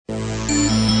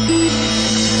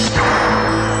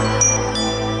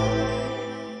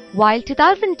While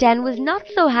 2010 was not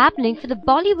so happening for the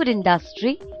Bollywood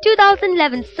industry,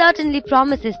 2011 certainly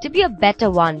promises to be a better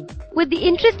one. With the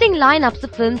interesting lineups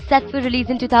of films set for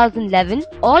release in 2011,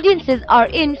 audiences are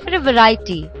in for a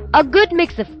variety. A good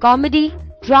mix of comedy,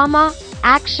 drama,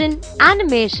 action,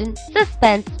 animation,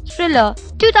 suspense, thriller.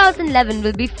 2011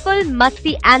 will be full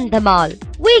Masti and Dhamaal.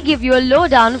 We give you a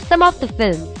lowdown of some of the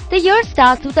films. The year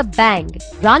starts with a bang.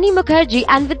 Rani Mukherjee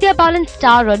and Vidya Balan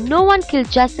starrer No One Killed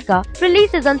Jessica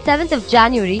releases on 7th of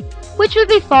January, which will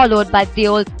be followed by the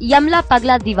old Yamla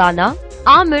Pagla Divana,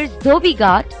 Aamir's Dhobi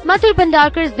Ghat, Madhur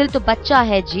Bhandarkar's Dil To Bachcha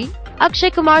Hai Ji, Akshay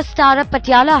Kumar's starrer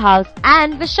Patiala House,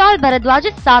 and Vishal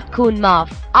Bharadwaj's Saath Khoon Maaf.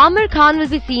 Aamir Khan will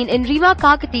be seen in Reema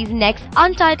Kakati's next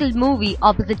untitled movie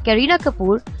opposite Kareena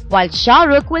Kapoor, while Shah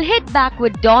Rukh will hit back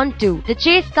with Dawn 2, The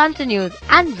Chase Continues,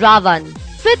 and Ra.One.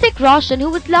 Hrithik Roshan, who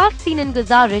was last seen in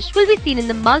Guzarish, will be seen in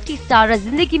the multi-starrer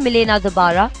Zindagi Mile Na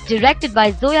Dobara, directed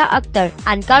by Zoya Akhtar,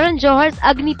 and Karan Johar's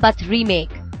Agnipath remake.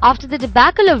 After the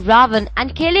debacle of Ra.One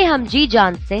and Khele Hum Ji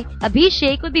Jaan Se,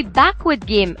 Abhishek will be back with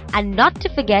game, and not to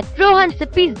forget Rohan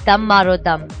Sippy's Dam Maro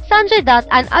Dam. Sanjay Dutt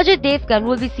and Ajay Devgan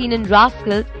will be seen in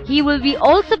Rascal. He will be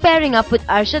also pairing up with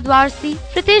Arshad Warsi,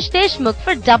 Pritesh Deshmukh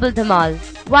for Double Dhamaal.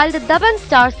 While the Dabangg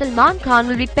star Salman Khan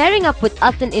will be pairing up with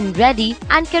Asan in Ready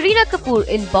and Kareena Kapoor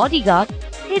in Bodyguard,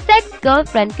 his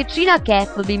ex-girlfriend Katrina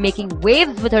Kaif will be making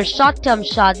waves with her short-term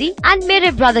Shaadi and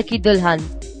Mere Brother Ki Dulhan.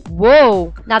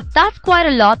 Whoa! Now that's quite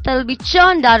a lot that will be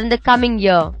churned out in the coming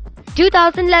year.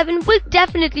 2011 will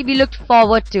definitely be looked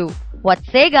forward to. What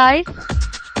say, guys?